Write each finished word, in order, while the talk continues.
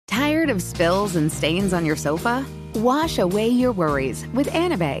of spills and stains on your sofa? Wash away your worries with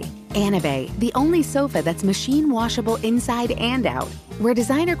Anabay. Anabay, the only sofa that's machine washable inside and out, where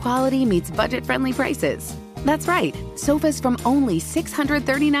designer quality meets budget-friendly prices. That's right, sofas from only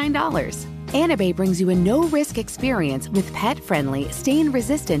 $639. Anabay brings you a no-risk experience with pet-friendly,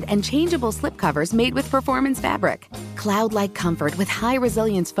 stain-resistant, and changeable slipcovers made with performance fabric, cloud-like comfort with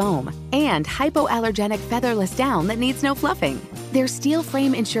high-resilience foam, and hypoallergenic featherless down that needs no fluffing. Their steel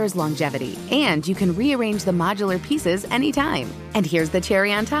frame ensures longevity, and you can rearrange the modular pieces anytime. And here's the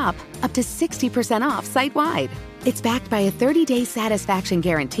cherry on top, up to 60% off site-wide. It's backed by a 30-day satisfaction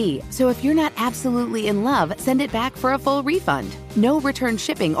guarantee, so if you're not absolutely in love, send it back for a full refund. No return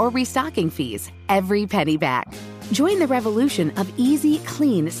shipping or restocking fees. Every penny back. Join the revolution of easy,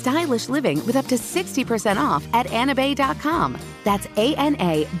 clean, stylish living with up to 60% off at anabay.com. That's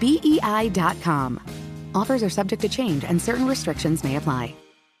ANABEI.com. Offers are subject to change and certain restrictions may apply.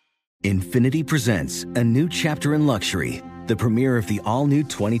 Infiniti presents a new chapter in luxury, the premiere of the all-new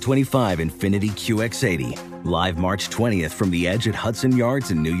 2025 Infiniti QX80, live March 20th from the Edge at Hudson Yards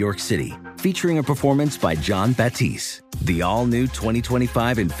in New York City, featuring a performance by John Batiste. The all-new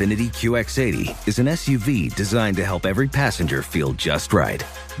 2025 Infiniti QX80 is an SUV designed to help every passenger feel just right.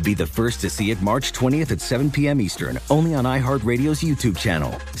 Be the first to see it March 20th at 7 p.m. Eastern, only on iHeartRadio's YouTube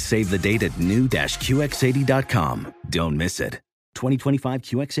channel. Save the date at new-QX80.com. Don't miss it. 2025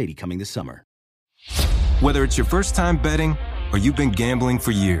 QX80 coming this summer. Whether it's your first time betting or you've been gambling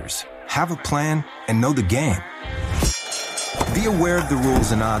for years, have a plan and know the game. Be aware of the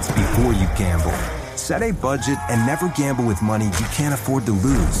rules and odds before you gamble. Set a budget and never gamble with money you can't afford to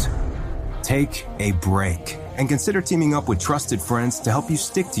lose. Take a break and consider teaming up with trusted friends to help you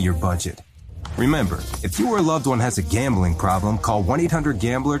stick to your budget. Remember, if you or a loved one has a gambling problem, call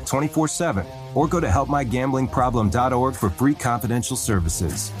 1-800-GAMBLER 24/7 or go to helpmygamblingproblem.org for free confidential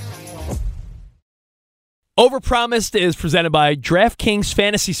services. Overpromised is presented by DraftKings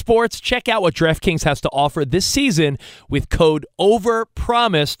Fantasy Sports. Check out what DraftKings has to offer this season with code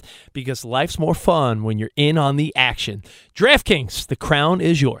OVERPROMISED, because life's more fun when you're in on the action. DraftKings, the crown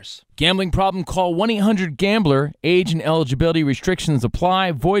is yours. Gambling problem? Call 1-800-GAMBLER. Age and eligibility restrictions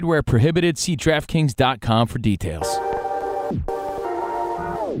apply. Void where prohibited. See DraftKings.com for details.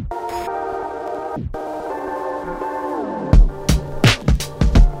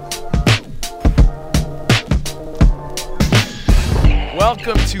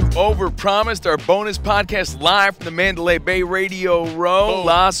 Welcome to Overpromised, our bonus podcast live from the Mandalay Bay Radio Row,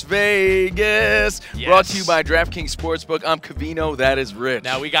 Las Vegas. Yes. Brought to you by DraftKings Sportsbook. I'm Cavino. That is Rich.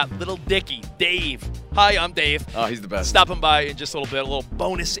 Now we got little Dicky, Dave. Hi, I'm Dave. Oh, he's the best. Stopping by in just a little bit, a little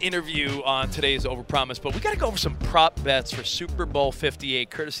bonus interview on today's Overpromised. But we got to go over some prop bets for Super Bowl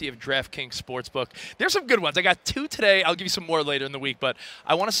 58, courtesy of DraftKings Sportsbook. There's some good ones. I got two today. I'll give you some more later in the week. But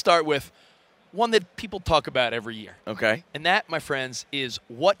I want to start with one that people talk about every year. Okay. And that, my friends, is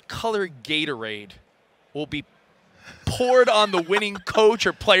what color Gatorade will be poured on the winning coach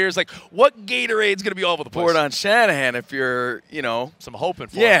or players. Like, what Gatorade's going to be all over the place? Poured on Shanahan if you're, some hoping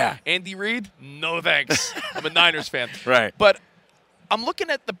for. Yeah. Andy Reid? No thanks. I'm a Niners fan. Right. But I'm looking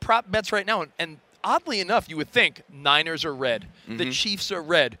at the prop bets right now, and oddly enough, you would think Niners are red. Mm-hmm. The Chiefs are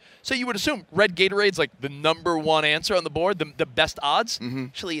red. So you would assume red Gatorade's like the number one answer on the board, the best odds. Mm-hmm.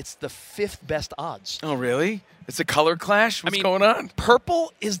 Actually, it's the fifth best odds. Oh, really? It's a color clash? What's going on?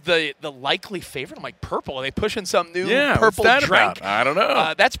 Purple is the likely favorite. I'm like, purple? Are they pushing some new purple what's that drink? About? I don't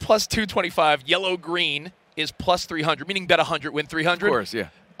know. That's plus 225. Yellow-green is plus 300, meaning bet 100, win 300. Of course, yeah.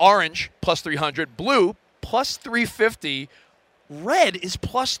 Orange, plus 300. Blue, plus 350. Red is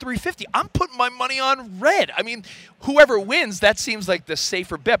plus 350. I'm putting my money on red. I mean, whoever wins, that seems like the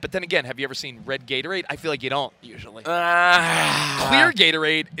safer bet. But then again, have you ever seen red Gatorade? I feel like you don't usually. Clear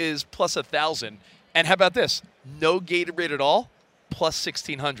Gatorade is plus 1,000. And how about this? No Gatorade at all, plus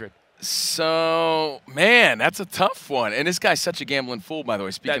 1,600. So, man, that's a tough one. And this guy's such a gambling fool, by the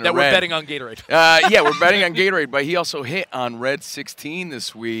way, speaking of red. That we're betting on Gatorade. Yeah, we're betting on Gatorade, but he also hit on Red 16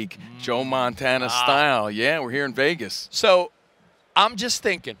 this week, Joe Montana style. Yeah, we're here in Vegas. So I'm just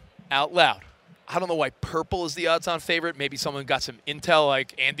thinking out loud. I don't know why purple is the odds-on favorite. Maybe someone got some intel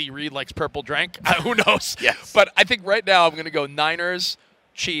like Andy Reid likes purple drink. Who knows? Yes. But I think right now I'm going to go Niners,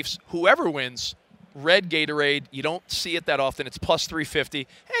 Chiefs, whoever wins, red Gatorade. You don't see it that often. It's plus 350.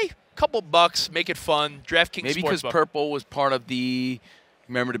 Hey, couple bucks, make it fun. DraftKings Maybe because purple was part of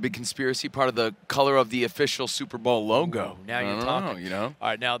remember the big conspiracy, part of the color of the official Super Bowl logo. Ooh, now you're talking. All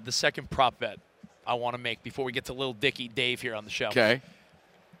right, now the second prop bet I want to make before we get to little Dicky Dave here on the show. Okay.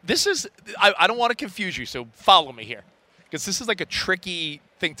 This is, I don't want to confuse you, so follow me here, because this is like a tricky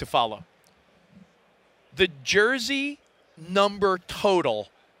thing to follow. The jersey number total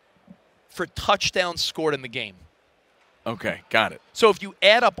for touchdowns scored in the game. Okay, got it. So if you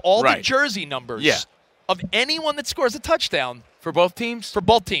add up all the Right. jersey numbers of anyone that scores a touchdown For both teams? for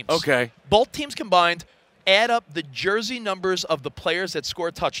both teams. Okay. Both teams combined, add up the jersey numbers of the players that score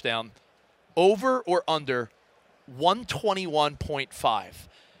a touchdown, over or under 121.5.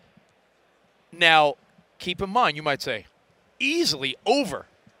 Now, keep in mind, you might say, easily over.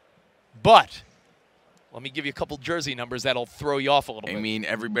 But let me give you a couple jersey numbers that'll throw you off a little bit. I mean,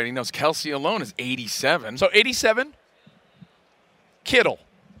 everybody knows Kelsey alone is 87. So 87, Kittle,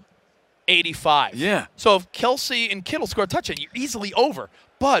 85. Yeah. So if Kelsey and Kittle score a touchdown, you're easily over.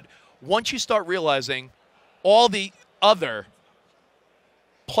 But once you start realizing all the other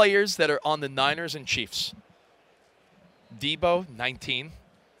players that are on the Niners and Chiefs, Debo, 19,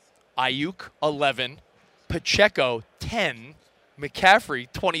 Ayuk, 11, Pacheco, 10, McCaffrey,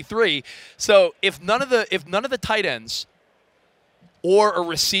 23. So if none of the tight ends or a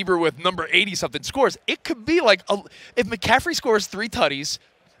receiver with number 80 something scores, it could be like if McCaffrey scores 3 tutties,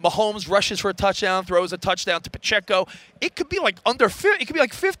 Mahomes rushes for a touchdown, throws a touchdown to Pacheco, it could be like under 50. It could be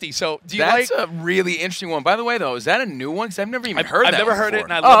like 50. So do you That's a really interesting one. By the way, though, is that a new one? Because I've never even heard that I've never heard it,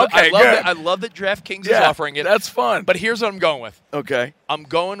 before. and I love okay, it. good. I love that DraftKings is offering it. That's fun. But here's what I'm going with. Okay. I'm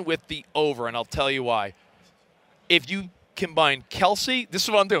going with the over, and I'll tell you why. If you combine Kelsey, this is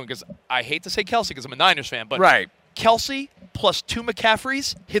what I'm doing, because I hate to say Kelsey because I'm a Niners fan, but Right. Kelsey plus 2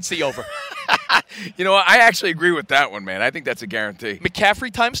 McCaffreys hits the over. You know what? I actually agree with that one, man. I think that's a guarantee.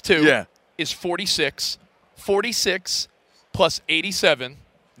 McCaffrey times 2 Yeah. is 46. 46 plus 87,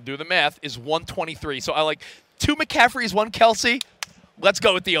 do the math, is 123. So I like 2 McCaffreys, 1 Kelsey. Let's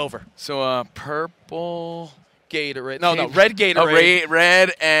go with the over. So purple. Gatorade. No, red Gatorade.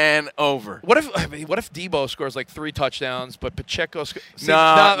 Red and over. What if Debo scores like 3 touchdowns, but Pacheco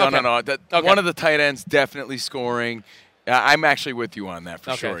No. Okay. One of the tight ends definitely scoring. I'm actually with you on that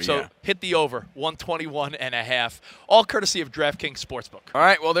for sure. So hit the over, 121.5, all courtesy of DraftKings Sportsbook. All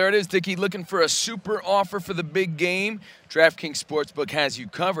right, well, there it is, Dicky. Looking for a super offer for the big game? DraftKings Sportsbook has you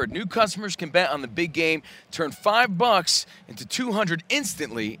covered. New customers can bet on the big game, turn $5 into $200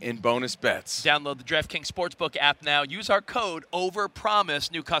 instantly in bonus bets. Download the DraftKings Sportsbook app now. Use our code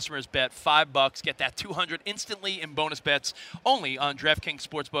OVERPROMISE. New customers bet $5. Get that $200 instantly in bonus bets only on DraftKings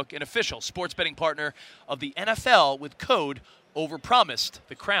Sportsbook, an official sports betting partner of the NFL with code Overpromised.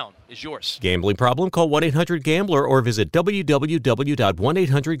 The crown is yours. Gambling problem? Call 1-800-GAMBLER or visit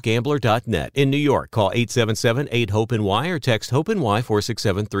www.1800gambler.net. In New York, call 877-8-HOPE-NY or text HOPE-NY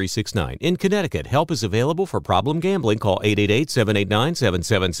 467-369. In Connecticut, help is available for problem gambling. Call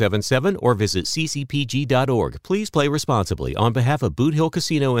 888-789-7777 or visit ccpg.org. Please play responsibly. On behalf of Boot Hill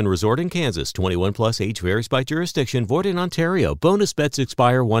Casino and Resort in Kansas, 21 plus, age varies by jurisdiction, void in Ontario. Bonus bets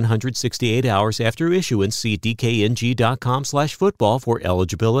expire 168 hours after issuance. See dkng.com/football for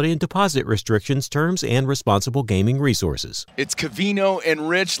eligibility and deposit restrictions, terms, and responsible gaming resources. It's Covino and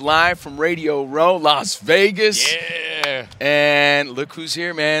Rich live from Radio Row, Las Vegas. Yeah. And look who's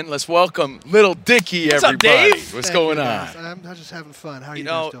here, man. Let's welcome little Dicky, What's up, everybody. Dave? What's Thank going you, on? guys. I'm just having fun. How are You you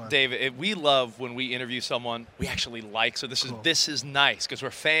know, guys doing? Dave, we love when we interview someone we actually like. So this is nice because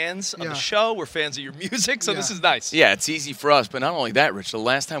we're fans of the Yeah. show. We're fans of your music. So Yeah. this is nice. Yeah, it's easy for us, but not only that, Rich. The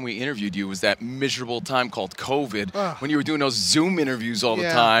last time we interviewed you was that miserable time called COVID when you were doing those Zoom interviews all the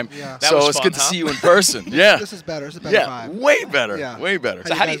Yeah, time. yeah. That So was it's fun, good to huh? see you in person. Yeah. This is better. It's a better Yeah, vibe. way better. Yeah. Way better.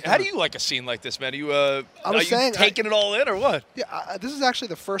 So How how you do guys you doing? like a scene like this, man? Are you saying, taking it all in or what? Yeah, this is actually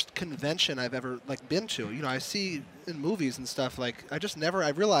the first convention I've ever been to. You know, I see in movies and stuff I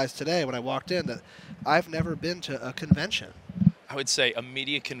realized today when I walked in that I've never been to a convention. I would say a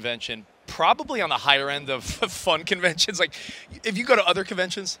media convention, probably on the higher end of fun conventions. Like, if you go to other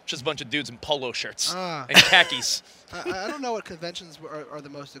conventions, just a bunch of dudes in polo shirts and khakis. I don't know what conventions are the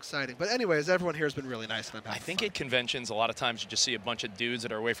most exciting, but anyways, everyone here has been really nice. And I'm I having think fun. at conventions, a lot of times you just see a bunch of dudes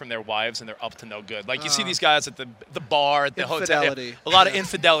that are away from their wives and they're up to no good. Like, you see these guys at the bar, at the hotel. Infidelity. A lot of Yeah.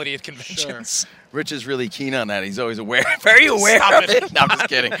 infidelity at conventions. Rich is really keen on that. He's always aware, very aware Stop of it. it. No, I'm just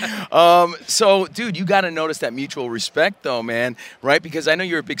kidding. So, dude, you got to notice that mutual respect, though, man, right? Because I know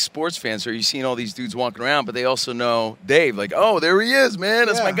you're a big sports fan, so you're seeing all these dudes walking around, but they also know Dave. Like, oh, there he is, man.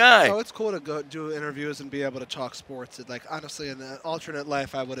 That's my guy. So it's cool to go do interviews and be able to talk sports. And, like, honestly, in an alternate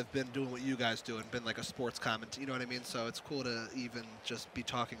life, I would have been doing what you guys do and been like a sports commentator. You know what I mean? So it's cool to even just be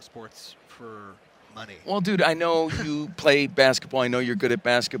talking sports for money. Well, dude, I know you play basketball. I know you're good at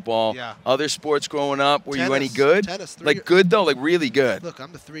basketball. Yeah. Other sports growing up, were you any Tennis. good? Tennis, Like good, though? Like really good? Look,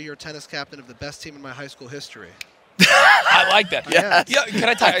 I'm the 3-year tennis captain of the best team in my high school history. I like that. Yeah. Yeah, can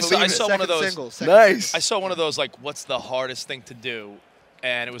I tell you? I believe saw it. one of those. Singles, Nice. I saw one of those, like, what's the hardest thing to do?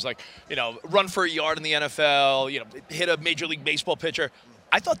 And it was like, run for a yard in the NFL, hit a Major League Baseball pitcher.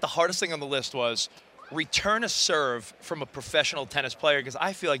 I thought the hardest thing on the list was return a serve from a professional tennis player, because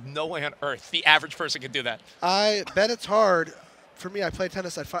I feel like no way on earth the average person can do that. I bet it's hard. For me, I play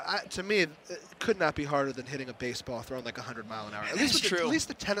tennis. To me, it could not be harder than hitting a baseball thrown like 100 mile an hour. At least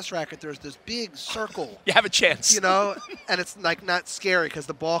the tennis racket, there's this big circle. You have a chance. You know, and it's like not scary because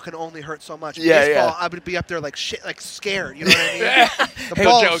the ball can only hurt so much. Yeah, baseball, I would be up there like shit, like scared. You know what I mean? The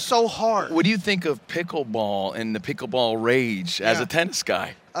ball is so hard. What do you think of pickleball and the pickleball rage as a tennis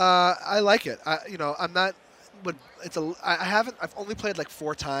guy? I like it. I'm not. But I've only played like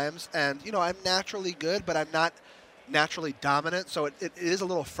 4 times, and I'm naturally good, but I'm not naturally dominant, so it is a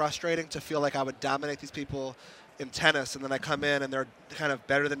little frustrating to feel like I would dominate these people in tennis, and then I come in and they're kind of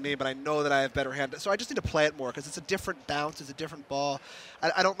better than me, but I know that I have better hand. So I just need to play it more because it's a different bounce, it's a different ball.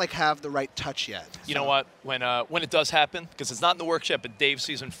 I don't have the right touch yet. You know what? When it does happen, because it's not in the works yet, but Dave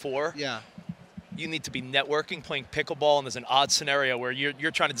season 4. Yeah. You need to be networking, playing pickleball, and there's an odd scenario where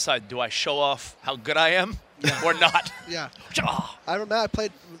you're trying to decide, do I show off how good I am or not? Yeah. I remember I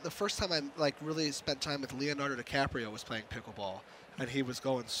played the first time I really spent time with Leonardo DiCaprio was playing pickleball, and he was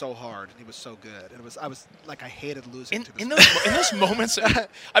going so hard and he was so good. And I hated losing to this. In those moments,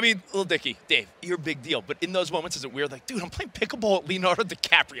 I mean, little Dicky, Dave, you're a big deal, but in those moments, is it weird? Like, dude, I'm playing pickleball with Leonardo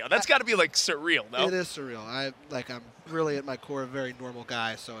DiCaprio. That's got to be like surreal, no? It is surreal. I'm really at my core a very normal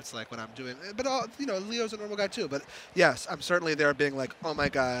guy, so it's like when I'm doing, but Leo's a normal guy too. But yes, I'm certainly there being like, oh my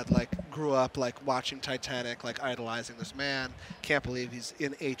God, like grew up like watching Titanic, like idolizing this man. Can't believe he's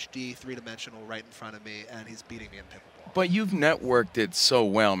in HD, 3-dimensional, right in front of me, and he's beating me in pickleball. But you've networked it so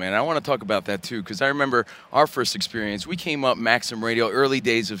well, man. I want to talk about that too, because I remember our first experience. We came up Maxim Radio, early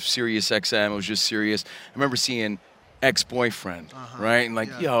days of Sirius XM. It was just Sirius. I remember seeing Ex-Boyfriend, right?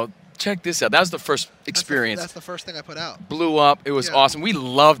 And check this out. That was the first experience. That's the first thing I put out. Blew up. It was awesome. We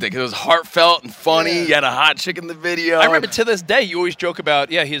loved it because it was heartfelt and funny. Yeah. You had a hot chick in the video. I remember to this day, you always joke about,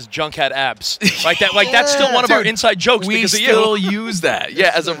 his junk had abs. Like that. Like that's still one of our inside jokes. We because still of you. use that.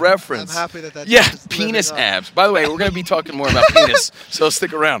 Yeah, as a reference. I'm happy that Yeah, is penis living up. abs. By the way, we're going to be talking more about penis, so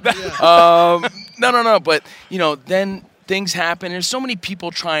stick around. No. But, then things happen. There's so many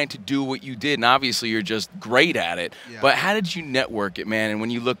people trying to do what you did, and obviously you're just great at it. Yeah. But how did you network it, man? And when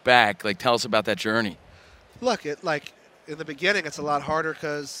you look back, tell us about that journey. Look, in the beginning, it's a lot harder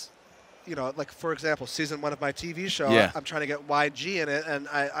because, for example, season 1 of my TV show, I'm trying to get YG in it, and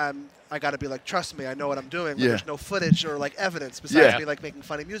I got to be like, trust me, I know what I'm doing. But there's no footage or evidence besides me making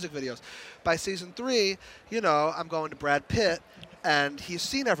funny music videos. By season 3, I'm going to Brad Pitt. And he's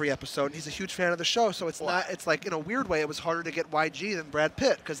seen every episode, and he's a huge fan of the show. So it's like in a weird way, it was harder to get YG than Brad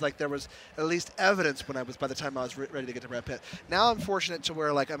Pitt because there was at least evidence by the time I was ready to get to Brad Pitt. Now I'm fortunate to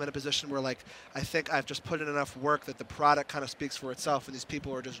where I'm in a position where I think I've just put in enough work that the product kind of speaks for itself, and these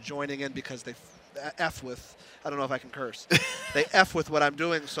people are just joining in because they F with, I don't know if I can curse, they F with what I'm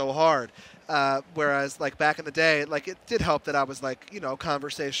doing so hard. Whereas back in the day, it did help that I was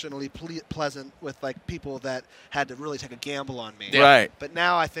conversationally pleasant with people that had to really take a gamble on me. Yeah. Right. But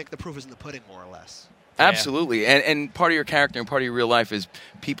now I think the proof is in the pudding, more or less. Absolutely. And part of your character and part of your real life is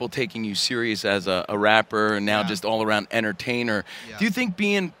people taking you serious as a rapper and now just all-around entertainer. Yeah. Do you think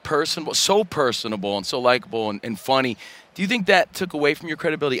being so personable and so likable and funny, do you think that took away from your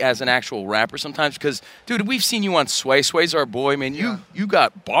credibility as an actual rapper sometimes? Because, dude, we've seen you on Sway. Sway's our boy, man. You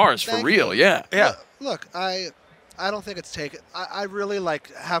got bars for real. Yeah. Look, I don't think it's taken. I really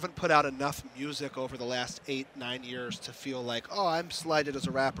haven't put out enough music over the last 8-9 years to feel I'm slighted as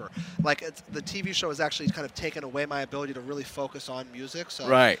a rapper. The TV show has actually kind of taken away my ability to really focus on music. So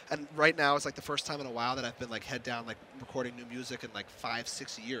and right now it's the first time in a while that I've been head down recording new music in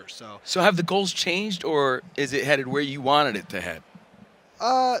 5-6 years. So have the goals changed, or is it headed where you wanted it to head?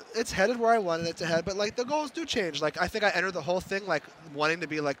 It's headed where I wanted it to head, but the goals do change. I think I entered the whole thing wanting to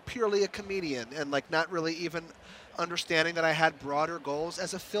be purely a comedian and not really even understanding that I had broader goals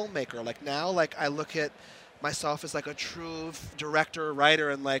as a filmmaker. Now I look at myself as a true director, writer,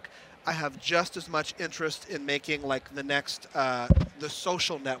 and I have just as much interest in making the next The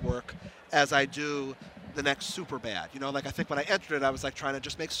Social Network as I do the next Superbad. I think when I entered it, I was trying to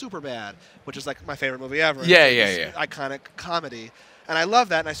just make Superbad, which is my favorite movie ever. Yeah. Iconic comedy. And I love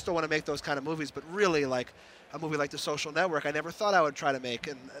that, and I still want to make those kind of movies, but really, a movie like The Social Network, I never thought I would try to make,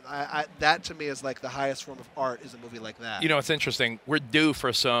 and that to me is the highest form of art is a movie like that. It's interesting. We're due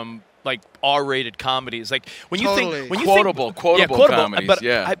for some like R-rated comedies. Like when you Totally. think when you Quotable comedies. But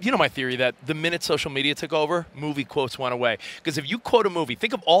yeah. you know my theory that the minute social media took over, movie quotes went away. Because if you quote a movie,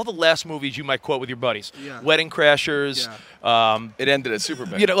 think of all the last movies you might quote with your buddies. Yeah. Wedding Crashers. Yeah. It ended at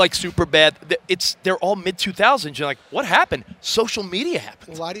Superbad. You know, like Superbad. They're all mid 2000s. You're like, what happened? Social media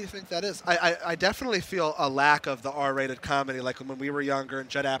happened. Well, why do you think that is? I definitely feel a lack of the R-rated comedy, like when we were younger and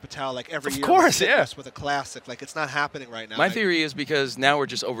Judd Apatow, like every year course, would hit yeah. us with a classic. Like it's not happening right now. My theory is because now we're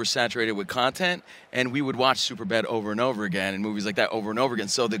just oversaturated with content, and we would watch Superbad over and over again, and movies like that over and over again.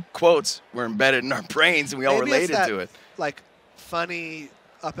 So the quotes were embedded in our brains, and we all Maybe it's related that, to it. Like funny,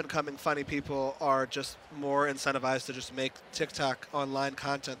 up-and-coming funny people are just more incentivized to just make TikTok online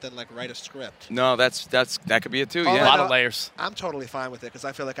content than like write a script. No, that could be it too. All Yeah. A lot I of know- layers. I'm totally fine with it because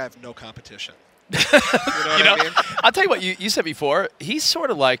I feel like I have no competition. You know what I mean? I'll tell you what you said before. He's sort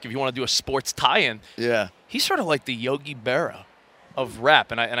of like, if you want to do a sports tie-in, Yeah. he's sort of like the Yogi Berra of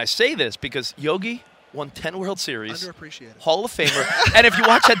rap. And I say this because Yogi won 10 World Series. Underappreciated. Hall of Famer. And if you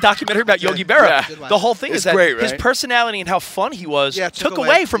watch that documentary about Yogi Berra, Did watch the it. whole thing It's is that great, his right? personality and how fun he was Yeah, took took away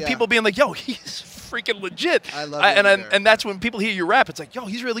away, from yeah. people being like, yo, he's freaking legit. I love Yogi Berra. and that's when people hear you rap, it's like, yo,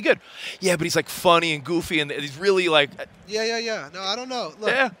 he's really good. Yeah, but he's like funny and goofy and he's really like, Yeah. No, I don't know. Look,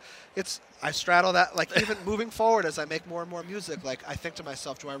 Yeah. I straddle that. Like even moving forward as I make more and more music, like I think to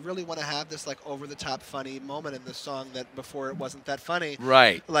myself, do I really want to have this like over-the-top funny moment in this song that before it wasn't that funny?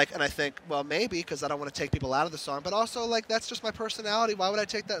 Right. Like, and I think, well, maybe because I don't want to take people out of the song, but also like that's just my personality. Why would I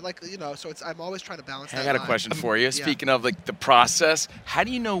take that? Like, you know, so I'm always trying to balance. I that got a line. question for you. Yeah. Speaking of like the process, how do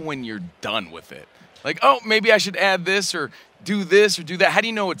you know when you're done with it? Like, oh, maybe I should add this or do that. How do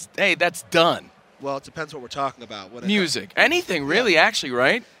you know hey, that's done? Well, it depends what we're talking about. When it Music, anything really, actually,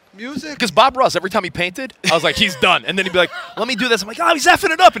 right? music. Because Bob Ross, every time he painted, I was like, he's done. And then he'd be like, let me do this. I'm like, oh, he's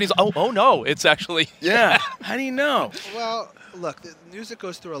effing it up. And he's like, oh no, it's actually. Yeah. How do you know? Well, look, the music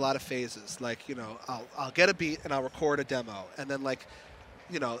goes through a lot of phases. Like, you know, I'll get a beat and I'll record a demo. And then, like,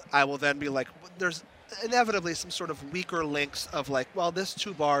 you know, I will then be like, there's inevitably some sort of weaker links of like, well, this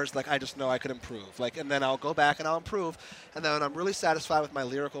 2 bars, like, I just know I could improve. Like, and then I'll go back and I'll improve. And then when I'm really satisfied with my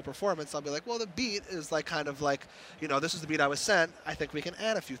lyrical performance, I'll be like, well, the beat is like kind of like, you know, this is the beat I was sent. I think we can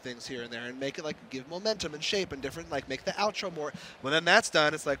add a few things here and there and make it like give momentum and shape and different, like make the outro more. When then that's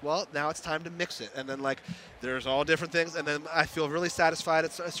done, it's like, well, now it's time to mix it. And then like there's all different things. And then I feel really satisfied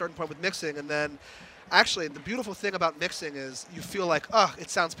at a certain point with mixing. And then actually, the beautiful thing about mixing is you feel like, oh, it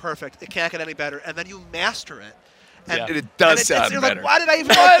sounds perfect. It can't get any better. And then you master it. And, Yeah. And it does sound you're better. like, why did I even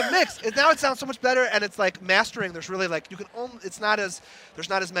like the mix? Now it sounds so much better. And it's like mastering. There's really like, you can only, there's not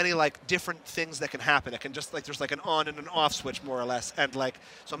as many like different things that can happen. It can just like, there's like an on and an off switch more or less. And like,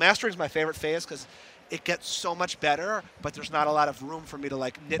 so mastering is my favorite phase because it gets so much better, but there's not a lot of room for me to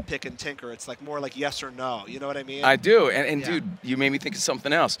like nitpick and tinker. It's like more like yes or no. You know what I mean? I do. And Yeah. dude, you made me think of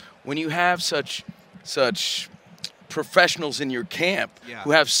something else. When you have such professionals in your camp Yeah.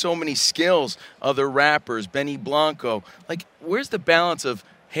 who have so many skills, other rappers, Benny Blanco, like where's the balance of,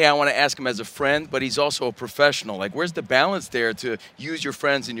 hey, I want to ask him as a friend, but he's also a professional? Like where's the balance there to use your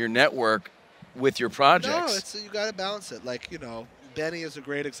friends in your network with your projects? No, it's you got to balance it. Like, you know, Benny is a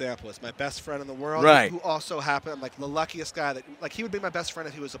great example. It's my best friend in the world. Right. Who also happened, I'm like the luckiest guy that, like, he would be my best friend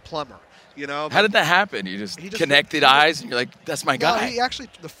if he was a plumber, you know? How did that happen? You just He just- connected he just- eyes and you're like, that's my No, guy. he actually,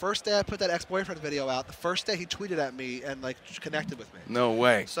 the first day I put that ex-boyfriend video out, the first day he tweeted at me and, like, connected with me. No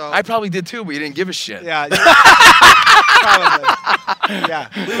way. So- I probably did too, but you didn't give a shit. Yeah. Probably. Yeah.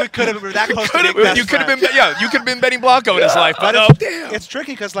 We could have been that close to being best You could have friends. been, you could have been Benny Blanco in his life. But But it's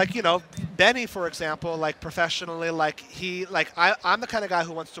tricky because, like, you know, Benny, for example, like, professionally, like, I'm the kind of guy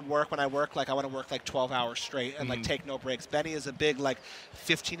who wants to work when I work. Like, I want to work, like, 12 hours straight and, like, take no breaks. Benny is a big, like,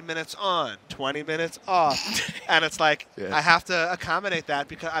 15 minutes on, 20 minutes off. And it's like, Yeah. I have to accommodate that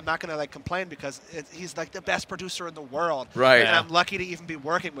because I'm not going to, like, complain because he's, like, the best producer in the world. Right. And Yeah. I'm lucky to even be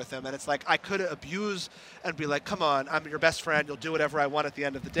working with him. And it's like, I could abuse and be like, come on, I'm your best friend. You'll do whatever I want at the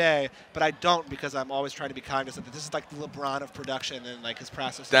end of the day. But I don't because I'm always trying to be cognizant that this is like the LeBron of production and like his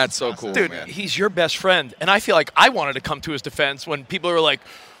process. is That's his so process. cool, dude, man. he's your best friend. And I feel like I wanted to come to his defense when people were like,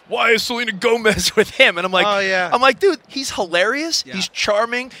 why is Selena Gomez with him? And I'm like, Oh, yeah. I'm like, dude, he's hilarious. Yeah. He's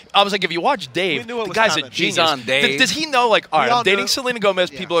charming. I was like, if you watch Dave, We knew it the was guy's coming. a He's genius. on Dave. Does he know, like, all right, all I'm dating knew- Selena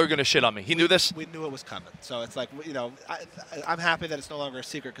Gomez, Yeah. people are going to shit on me. He knew this? We knew it was coming. So it's like, you know, I'm happy that it's no longer a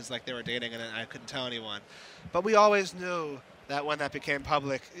secret because like they were dating and I couldn't tell anyone. But we always knew that when that became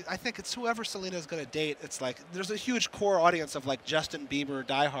public, I think it's whoever Selena's going to date. It's like there's a huge core audience of like Justin Bieber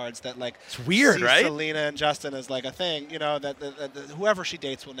diehards that like it's weird, see right? Selena and Justin as like a thing, you know, that whoever she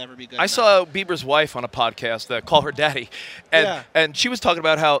dates will never be good. I saw Bieber's wife on a podcast, Call Her Daddy, and she was talking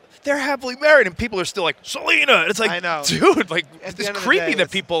about how they're happily married, and people are still like, Selena. And it's like, I know. Dude, like, At the it's end of the creepy day,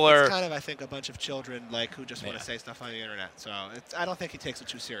 that people are. It's kind of, I think, a bunch of children like who just want to say stuff on the internet. So I don't think he takes it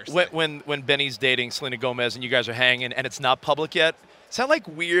too seriously. When Benny's dating Selena Gomez and you guys are hanging and it's not public yet, is that like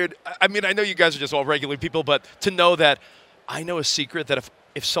weird? I mean, I know you guys are just all regular people, but to know that I know a secret that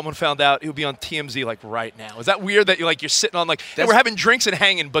if someone found out, it would be on TMZ like right now. Is that weird that you're sitting on hey, we're having drinks and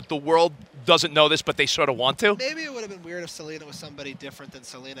hanging, but the world doesn't know this, but they sort of want to? Maybe it would have been weird if Selena was somebody different than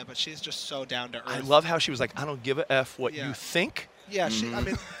Selena, but she's just so down to earth. I love how she was like, I don't give a F what you think. Yeah, I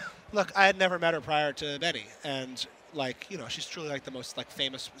mean, look, I had never met her prior to Benny, and she's truly like the most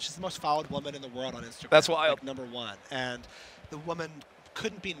famous. She's the most followed woman in the world on Instagram. That's wild. #1, and the woman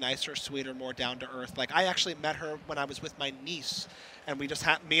couldn't be nicer, sweeter, more down to earth. Like I actually met her when I was with my niece, and we just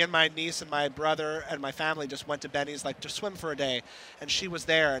me and my niece and my brother and my family just went to Benny's to swim for a day, and she was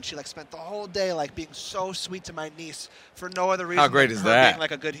there, and she spent the whole day being so sweet to my niece for no other reason. How great than is her that?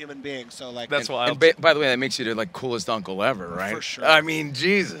 Being a good human being. So that's wild. And by the way, that makes you the coolest uncle ever, right? For sure. I mean,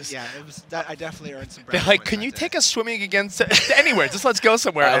 Jesus. Yeah, it was. I definitely earned some. They're like, can you take us swimming again anywhere? Just let's go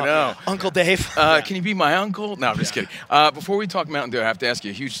somewhere. I know. Uncle Dave. Can you be my uncle? No, I'm just kidding. Before we talk Mountain Dew, I have to ask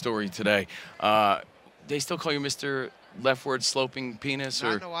you a huge story today. They still call you Mr. Leftward Sloping Penis?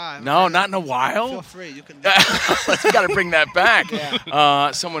 Not in a while. No, not in a while? Feel free. You can. We got to bring that back.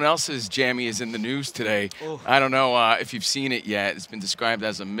 Yeah. Someone else's jammy is in the news today. Ooh. I don't know if you've seen it yet. It's been described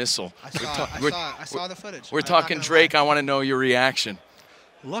as a missile. I saw the footage. We're talking Drake. I want to know your reaction.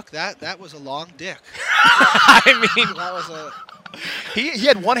 Look, that was a long dick. I mean, that was a. He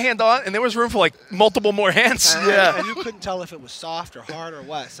had one hand on, and there was room for multiple more hands. And you couldn't tell if it was soft or hard or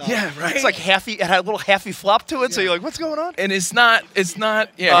what. So. Yeah, right. It's halfy. It had a little halfy flop to it, so you're like, what's going on? And it's not.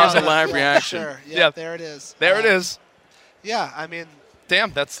 Yeah, here's a live reaction. Sure. Yeah, there it is. There it is. Yeah, I mean.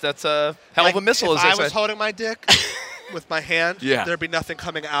 Damn, that's a hell of a missile, as they say. If I was holding my dick with my hand, there'd be nothing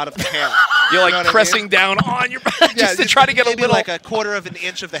coming out of the hand. You're pressing down on your back just to try to get a little, a quarter of an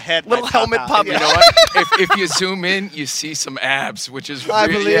inch of the head, little helmet pop. You know what? if you zoom in, you see some abs, which is I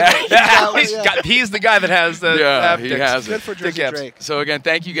believe it. He's the guy that has the ab he dicks. has Good for Jersey Drake. So again,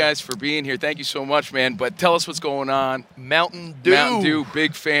 thank you guys for being here. Thank you so much, man. But tell us what's going on. Mountain Dew. Mountain Dew,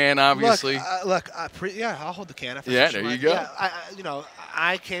 big fan, obviously. Look, I'll hold the can. There you go. Yeah,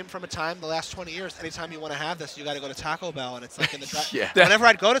 I came from a time the last 20 years. Anytime you want to have this, you got to go to Taco Bell, and it's in the drive. Whenever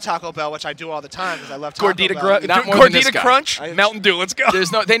I'd go to Taco Bell, which I do all the time because I love Taco Bell. Gordita Crunch, Mountain Dew. Let's go.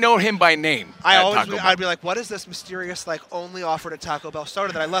 They know him by name. I'd be like, what is this mysterious only offered at Taco Bell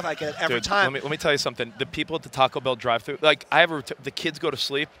soda that I love? I get it every time. Let me tell you something. The people at the Taco Bell drive-thru, the kids go to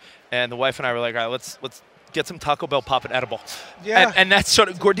sleep, and the wife and I were like, all right, let's get some Taco Bell Poppin' Edible. Yeah. And that's sort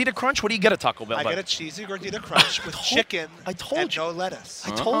of Gordita Crunch. What do you get at Taco Bell? I get a cheesy Gordita Crunch with chicken and no lettuce.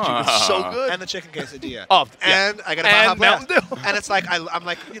 I told you. It's so good. And the chicken quesadilla. And I get a Baja Mountain Blast. Dew. And it's I'm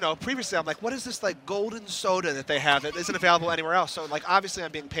like, previously I'm like, what is this golden soda that they have that isn't available anywhere else? So obviously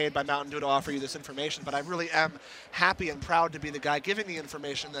I'm being paid by Mountain Dew to offer you this information, but I really am happy and proud to be the guy giving the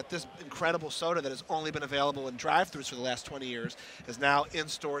information that this incredible soda that has only been available in drive-thrus for the last 20 years is now in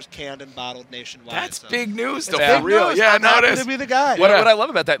stores, canned and bottled nationwide. That's big news, though. Big real. news. Yeah, I'm no, it happy is. to be the guy. What I love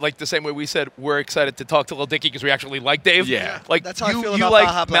about that, the same way we said we're excited to talk to Lil Dicky because we actually like Dave. Yeah. That's how I feel about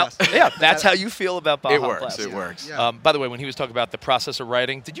Baja Blast. That's how you feel about Baja Blast. It works. Yeah. By the way, when he was talking about the process of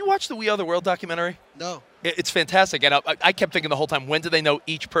writing, did you watch the We Are the World documentary? No. It's fantastic. And I kept thinking the whole time, when do they know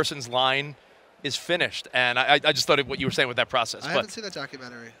each person's line is finished? And I just thought of what you were saying with that process. I haven't seen that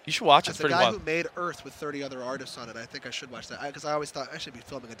documentary. You should watch it. It's pretty wild. As the guy who made Earth with 30 other artists on it, I think I should watch that. Because I always thought I should be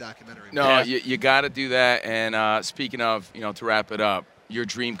filming a documentary. No, you got to do that. And speaking of, to wrap it up, your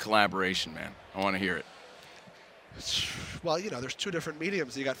dream collaboration, man. I want to hear it. Well, there's two different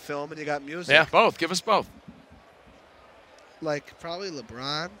mediums. You got film and you got music. Yeah, both. Give us both. Probably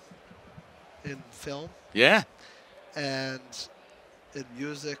LeBron in film. Yeah. And in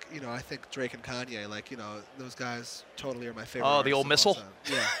music, I think Drake and Kanye, those guys totally are my favorite. Oh, the old missile?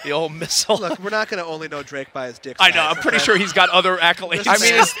 Yeah. The old missile. Look, we're not going to only know Drake by his dick I know. I'm pretty sure he's got other accolades. I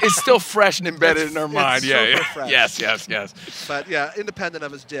mean, it's still fresh and embedded in our mind. Yeah. Fresh. Yes. But yeah, independent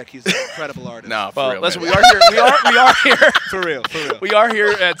of his dick, he's an incredible artist. No, well, for real. Listen, we are here. We are here. For real. We are here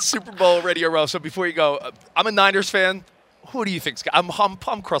at Super Bowl Radio Row. So before you go, I'm a Niners fan. Who do you think's got?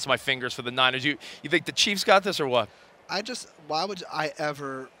 I'm crossing my fingers for the Niners. You think the Chiefs got this or what? Why would I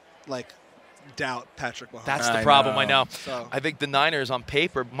ever doubt Patrick Mahomes. That's the problem. I know. So, I think the Niners on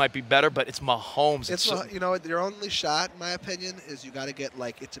paper might be better, but it's Mahomes. Your only shot, in my opinion, is you got to get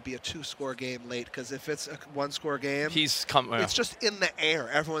it to be a 2-score game late, because if it's a 1-score game, he's coming. It's just in the air.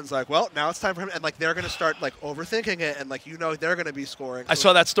 Everyone's like, well, now it's time for him, and they're going to start overthinking it, and they're going to be scoring. I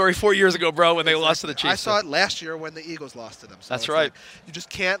saw that story 4 years ago, bro, when they lost to the Chiefs. I saw it last year when the Eagles lost to them. So that's right. You just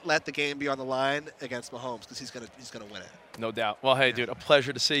can't let the game be on the line against Mahomes, because he's gonna win it. No doubt. Well, hey, dude, a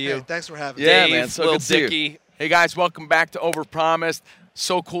pleasure to see you. Hey, thanks for having me. Yeah, Dave, man. So Lil good to see you. Dicky. Hey, guys, welcome back to Overpromised.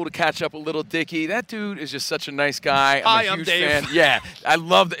 So cool to catch up with Little Dicky. That dude is just such a nice guy. Hi, I'm a I'm huge Dave. fan. Yeah, I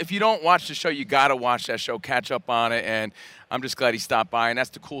love that. If you don't watch the show, you got to watch that show, catch up on it, and I'm just glad he stopped by. And that's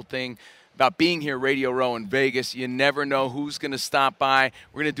the cool thing about being here, Radio Row in Vegas. You never know who's going to stop by.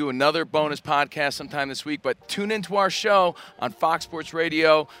 We're going to do another bonus podcast sometime this week, but tune into our show on Fox Sports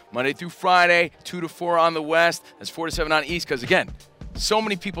Radio Monday through Friday, 2 to 4 on the West. That's 4 to 7 on the East, because, again, so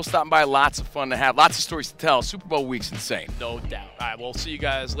many people stopping by, lots of fun to have, lots of stories to tell. Super Bowl week's insane. No doubt. All right, we'll see you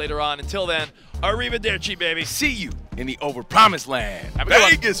guys later on. Until then, arrivederci, baby. See you in the Overpromised land. Have a good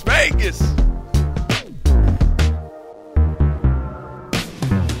one. Vegas, Vegas.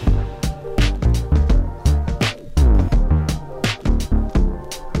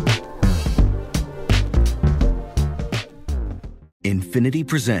 Infiniti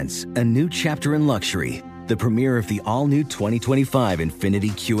presents a new chapter in luxury, the premiere of the all-new 2025 Infiniti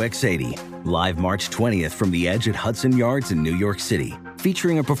QX80, live March 20th from the Edge at Hudson Yards in New York City,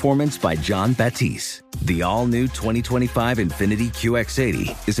 featuring a performance by John Batiste. The all-new 2025 Infiniti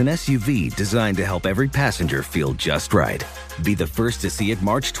QX80 is an SUV designed to help every passenger feel just right. Be the first to see it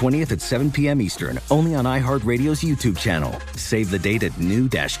March 20th at 7 p.m. Eastern, only on iHeartRadio's YouTube channel. Save the date at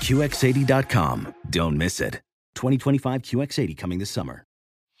new-QX80.com. Don't miss it. 2025 QX80 coming this summer.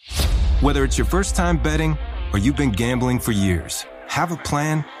 Whether it's your first time betting or you've been gambling for years, have a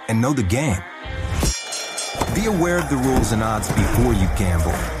plan and know the game. Be aware of the rules and odds before you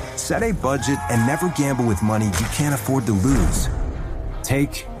gamble. Set a budget and never gamble with money you can't afford to lose.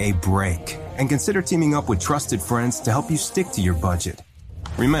 Take a break and consider teaming up with trusted friends to help you stick to your budget.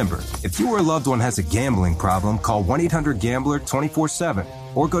 Remember, if you or a loved one has a gambling problem, call 1-800-GAMBLER 24/7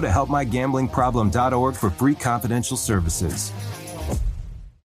 or go to helpmygamblingproblem.org for free confidential services.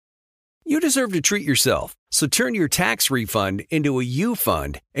 You deserve to treat yourself, so turn your tax refund into a U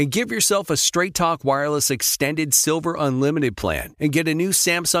fund and give yourself a Straight Talk Wireless Extended Silver Unlimited plan and get a new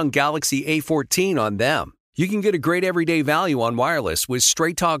Samsung Galaxy A14 on them. You can get a great everyday value on wireless with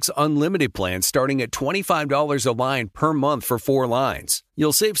Straight Talk's Unlimited plan starting at $25 a line per month for 4 lines.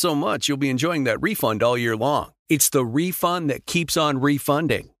 You'll save so much you'll be enjoying that refund all year long. It's the refund that keeps on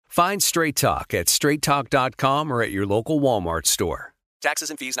refunding. Find Straight Talk at straighttalk.com or at your local Walmart store. Taxes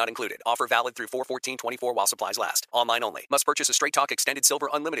and fees not included. Offer valid through 4/14/24 while supplies last. Online only. Must purchase a Straight Talk Extended Silver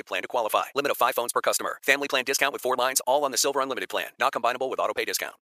Unlimited plan to qualify. Limit of 5 phones per customer. Family plan discount with 4 lines, all on the Silver Unlimited plan. Not combinable with autopay discount.